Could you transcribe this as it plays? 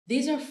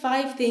These are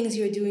 5 things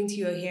you're doing to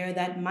your hair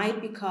that might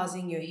be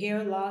causing your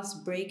hair loss,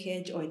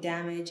 breakage, or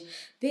damage.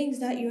 Things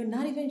that you're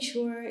not even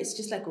sure, it's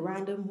just like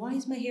random. Why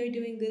is my hair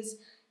doing this?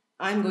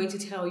 I'm going to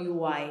tell you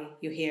why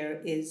your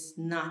hair is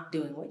not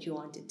doing what you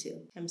want it to.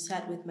 I'm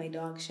sat with my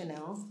dog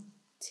Chanel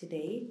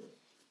today.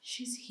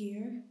 She's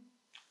here.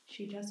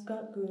 She just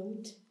got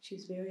groomed.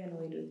 She's very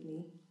annoyed with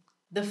me.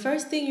 The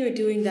first thing you're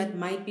doing that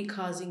might be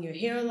causing your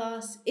hair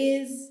loss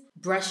is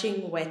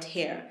brushing wet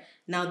hair.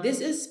 Now, this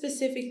is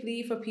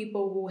specifically for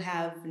people who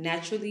have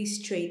naturally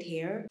straight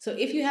hair. So,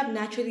 if you have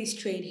naturally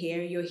straight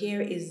hair, your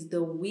hair is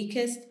the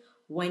weakest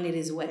when it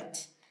is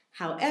wet.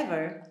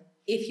 However,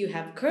 if you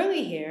have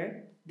curly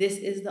hair, this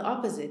is the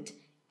opposite.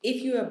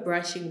 If you are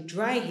brushing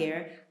dry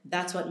hair,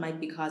 that's what might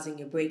be causing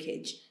your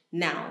breakage.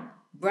 Now,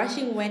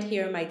 brushing wet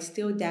hair might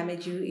still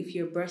damage you if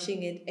you're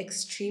brushing it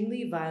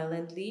extremely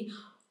violently,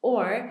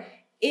 or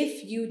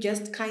if you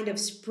just kind of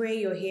spray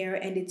your hair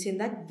and it's in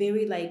that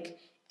very like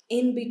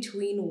in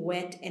between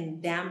wet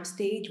and damp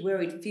stage where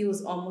it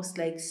feels almost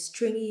like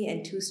stringy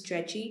and too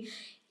stretchy.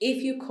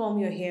 If you comb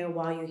your hair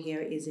while your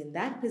hair is in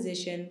that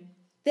position,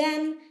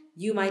 then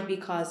you might be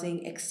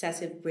causing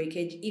excessive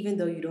breakage even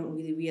though you don't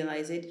really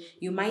realize it.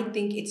 You might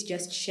think it's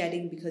just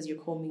shedding because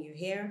you're combing your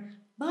hair,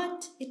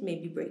 but it may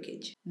be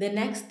breakage. The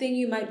next thing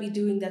you might be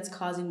doing that's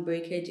causing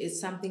breakage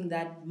is something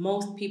that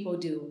most people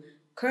do.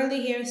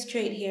 Curly hair,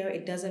 straight hair,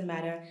 it doesn't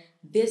matter.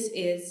 This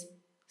is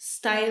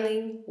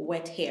styling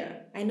wet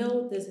hair. I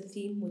know there's a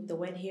theme with the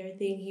wet hair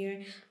thing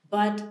here,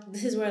 but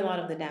this is where a lot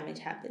of the damage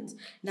happens.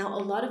 Now,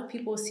 a lot of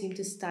people seem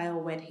to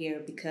style wet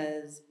hair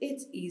because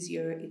it's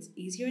easier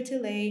to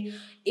lay.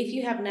 If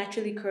you have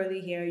naturally curly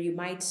hair, you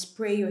might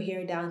spray your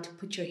hair down to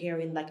put your hair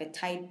in like a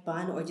tight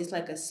bun or just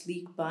like a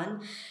sleek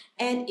bun.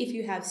 And if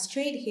you have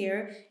straight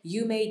hair,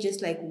 you may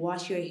just like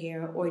wash your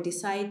hair or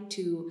decide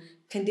to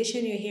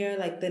condition your hair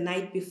like the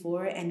night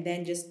before and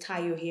then just tie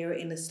your hair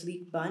in a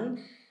sleek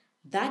bun.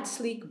 That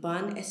sleek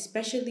bun,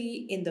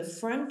 especially in the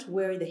front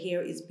where the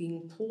hair is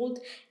being pulled,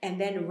 and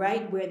then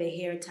right where the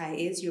hair tie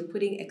is, you're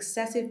putting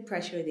excessive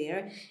pressure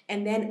there.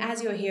 And then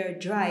as your hair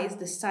dries,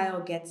 the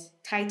style gets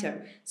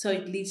tighter. So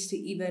it leads to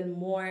even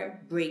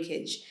more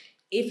breakage.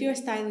 If you're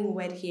styling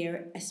wet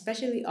hair,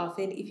 especially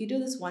often, if you do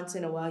this once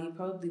in a while, you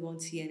probably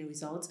won't see any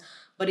results.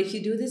 But if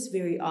you do this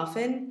very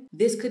often,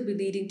 this could be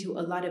leading to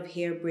a lot of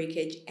hair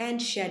breakage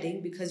and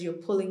shedding because you're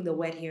pulling the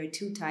wet hair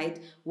too tight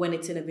when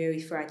it's in a very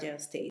fragile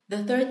state.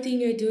 The third thing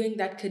you're doing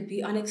that could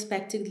be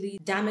unexpectedly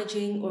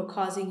damaging or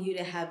causing you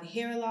to have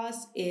hair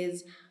loss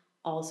is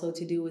also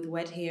to do with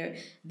wet hair.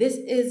 This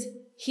is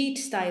heat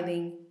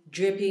styling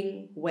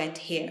dripping wet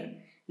hair.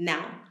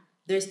 Now,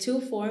 there's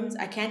 2 forms.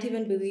 I can't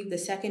even believe the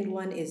second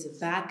one is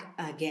back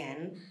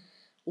again.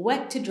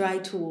 Wet to dry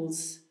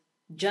tools,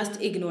 just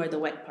ignore the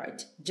wet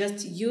part.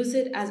 Just use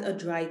it as a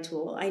dry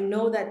tool. I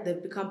know that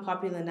they've become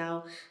popular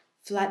now,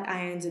 flat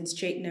irons and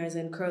straighteners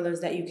and curlers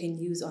that you can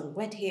use on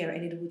wet hair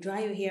and it will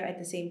dry your hair at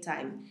the same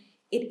time.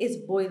 It is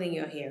boiling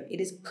your hair. It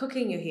is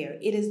cooking your hair.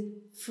 It is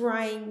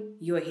frying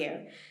your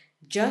hair.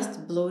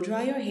 Just blow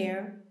dry your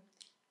hair,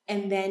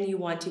 and then you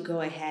want to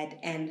go ahead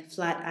and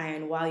flat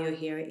iron while your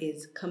hair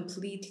is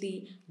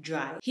completely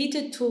dry.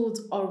 Heated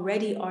tools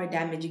already are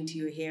damaging to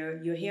your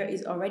hair. Your hair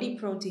is already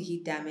prone to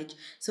heat damage.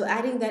 So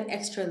adding that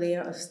extra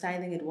layer of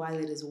styling it while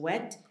it is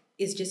wet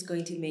is just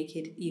going to make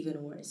it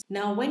even worse.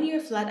 Now, when you're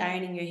flat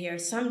ironing your hair,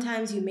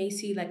 sometimes you may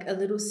see like a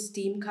little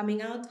steam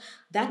coming out.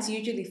 That's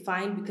usually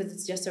fine because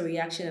it's just a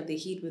reaction of the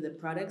heat with the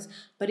products.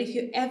 But if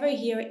you ever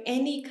hear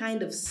any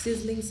kind of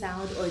sizzling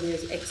sound or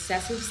there's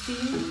excessive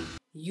steam,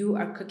 you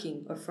are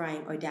cooking or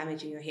frying or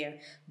damaging your hair.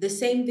 The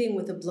same thing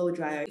with a blow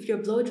dryer. If you're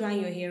blow drying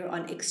your hair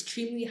on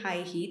extremely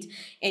high heat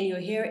and your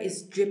hair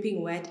is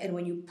dripping wet, and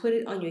when you put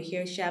it on your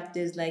hair shaft,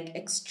 there's like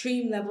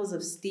extreme levels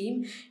of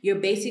steam, you're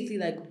basically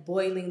like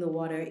boiling the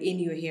water in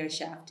your hair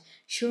shaft.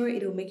 Sure,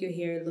 it'll make your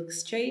hair look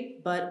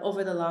straight, but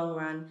over the long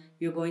run,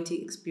 you're going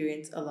to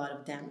experience a lot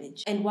of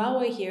damage. And while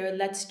we're here,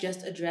 let's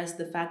just address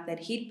the fact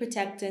that heat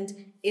protectant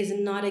is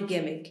not a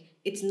gimmick.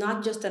 It's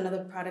not just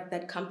another product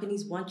that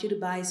companies want you to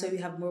buy so you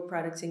have more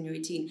products in your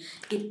routine.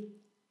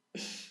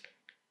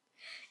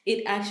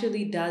 It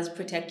actually does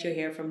protect your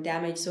hair from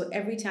damage. So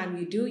every time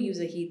you do use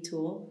a heat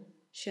tool,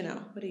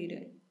 Chanel, what are you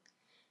doing?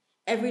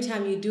 Every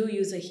time you do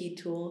use a heat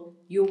tool,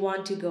 you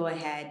want to go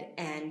ahead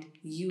and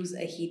use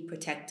a heat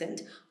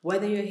protectant.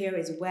 Whether your hair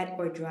is wet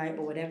or dry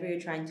or whatever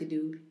you're trying to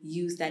do,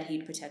 use that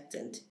heat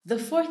protectant. The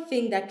fourth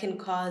thing that can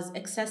cause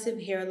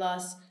excessive hair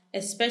loss,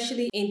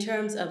 especially in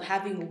terms of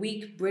having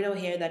weak, brittle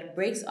hair that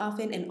breaks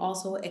often and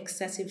also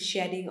excessive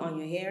shedding on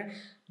your hair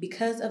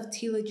because of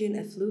telogen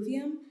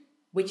effluvium,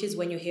 which is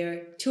when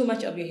too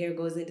much of your hair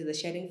goes into the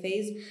shedding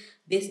phase.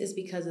 This is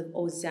because of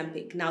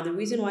Ozempic. Now, the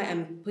reason why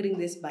I'm putting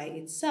this by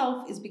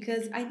itself is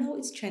because I know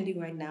it's trending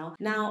right now.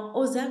 Now,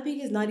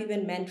 Ozempic is not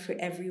even meant for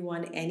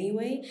everyone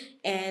anyway.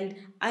 And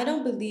I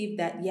don't believe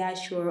that, yeah,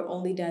 sure,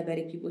 only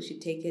diabetic people should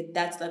take it.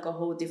 That's like a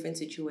whole different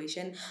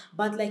situation.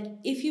 But like,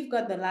 if you've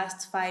got the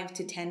last 5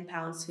 to 10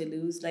 pounds to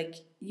lose, like,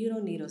 you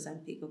don't need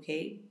Ozempic,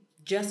 okay?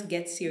 Just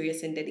get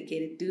serious and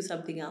dedicated. Do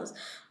something else.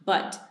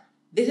 But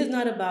This is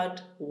not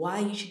about why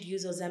you should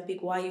use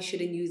Ozempic, why you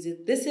shouldn't use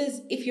it. This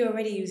is if you're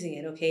already using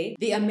it, okay?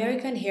 The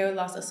American Hair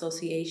Loss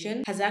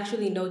Association has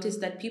actually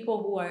noticed that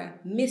people who are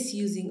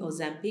misusing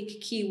Ozempic,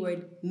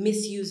 keyword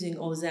misusing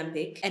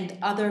Ozempic, and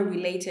other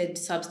related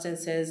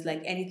substances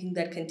like anything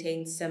that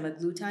contains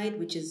semaglutide,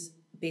 which is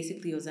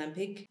basically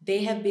Ozempic,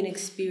 they have been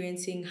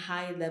experiencing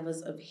high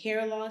levels of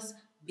hair loss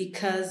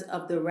because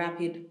of the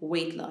rapid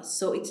weight loss.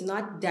 So it's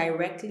not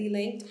directly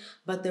linked,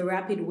 but the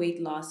rapid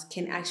weight loss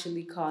can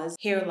actually cause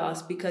hair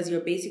loss because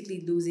you're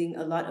basically losing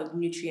a lot of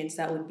nutrients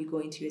that would be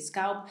going to your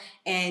scalp,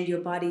 and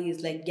your body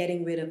is like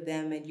getting rid of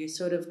them, and you're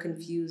sort of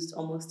confused,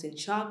 almost in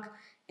shock.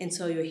 And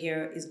so your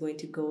hair is going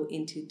to go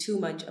into too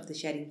much of the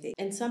shedding phase.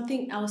 And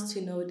something else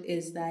to note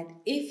is that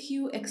if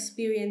you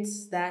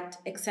experience that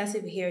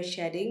excessive hair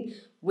shedding,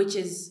 which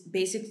is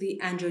basically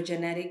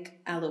androgenetic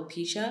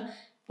alopecia,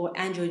 or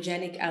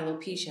androgenic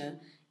alopecia,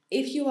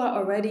 if you are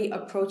already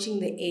approaching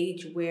the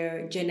age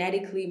where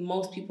genetically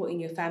most people in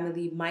your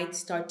family might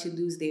start to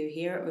lose their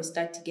hair or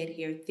start to get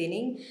hair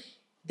thinning,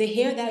 the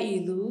hair that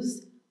you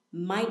lose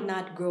might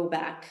not grow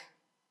back.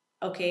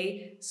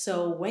 Okay,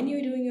 so when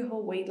you're doing your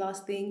whole weight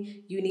loss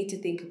thing, you need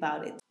to think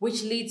about it.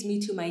 Which leads me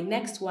to my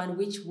next one,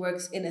 which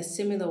works in a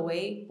similar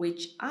way,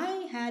 which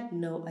I had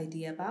no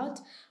idea about,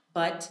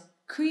 but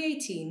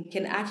creatine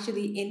can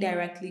actually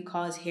indirectly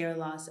cause hair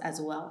loss as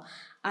well.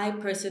 I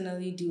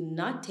personally do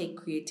not take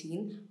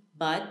creatine,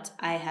 but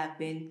I have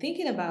been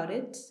thinking about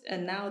it,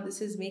 and now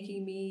this is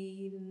making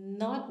me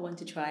not want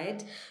to try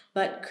it.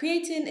 But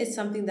creatine is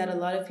something that a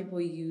lot of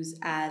people use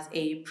as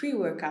a pre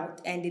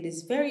workout, and it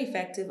is very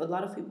effective. A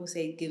lot of people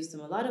say it gives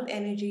them a lot of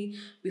energy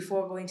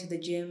before going to the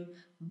gym.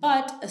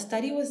 But a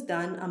study was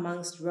done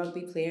amongst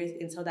rugby players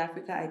in South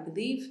Africa, I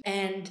believe,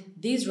 and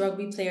these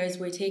rugby players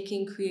were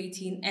taking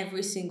creatine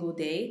every single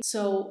day.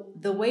 So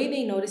the way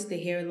they noticed the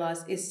hair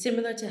loss is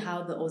similar to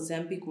how the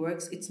Ozempic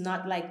works. It's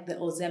not like the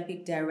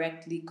Ozempic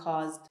directly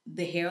caused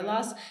the hair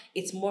loss,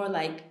 it's more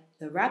like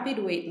the rapid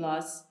weight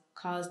loss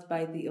caused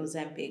by the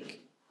Ozempic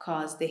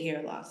caused the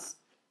hair loss.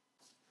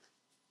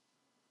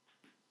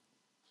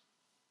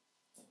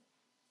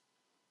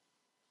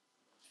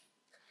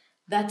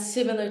 That's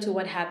similar to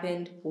what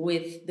happened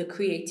with the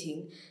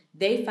creatine.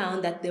 They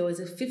found that there was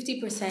a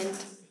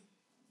 50%,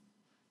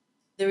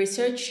 the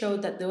research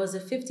showed that there was a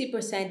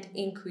 50%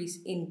 increase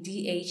in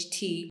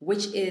DHT,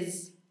 which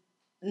is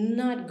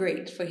not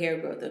great for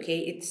hair growth, okay?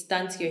 It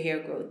stunts your hair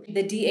growth.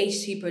 The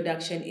DHT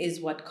production is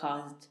what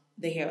caused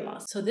the hair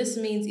loss. So this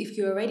means if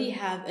you already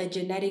have a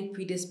genetic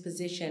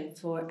predisposition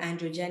for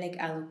androgenic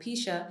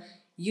alopecia,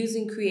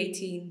 using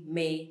creatine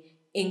may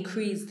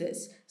increase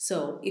this.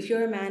 So if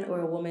you're a man or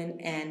a woman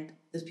and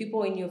there's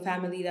people in your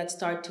family that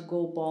start to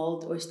go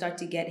bald or start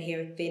to get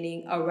hair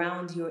thinning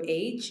around your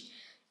age,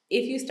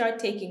 if you start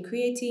taking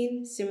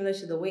creatine, similar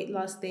to the weight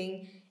loss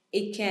thing,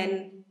 it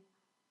can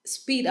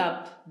speed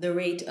up the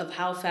rate of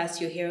how fast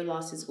your hair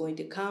loss is going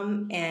to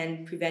come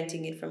and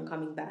preventing it from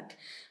coming back.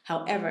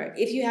 However,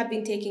 if you have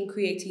been taking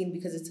creatine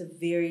because it's a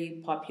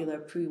very popular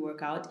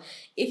pre-workout,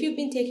 if you've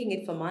been taking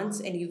it for months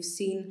and you've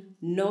seen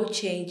no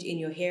change in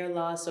your hair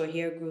loss or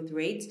hair growth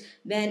rates,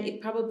 then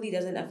it probably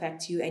doesn't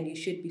affect you and you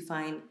should be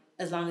fine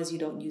as long as you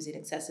don't use it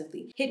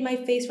excessively. Hit my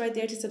face right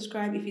there to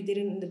subscribe if you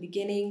didn't in the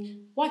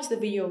beginning. Watch the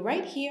video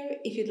right here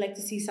if you'd like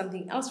to see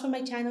something else from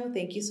my channel.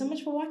 Thank you so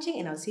much for watching,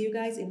 and I'll see you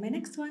guys in my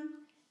next one.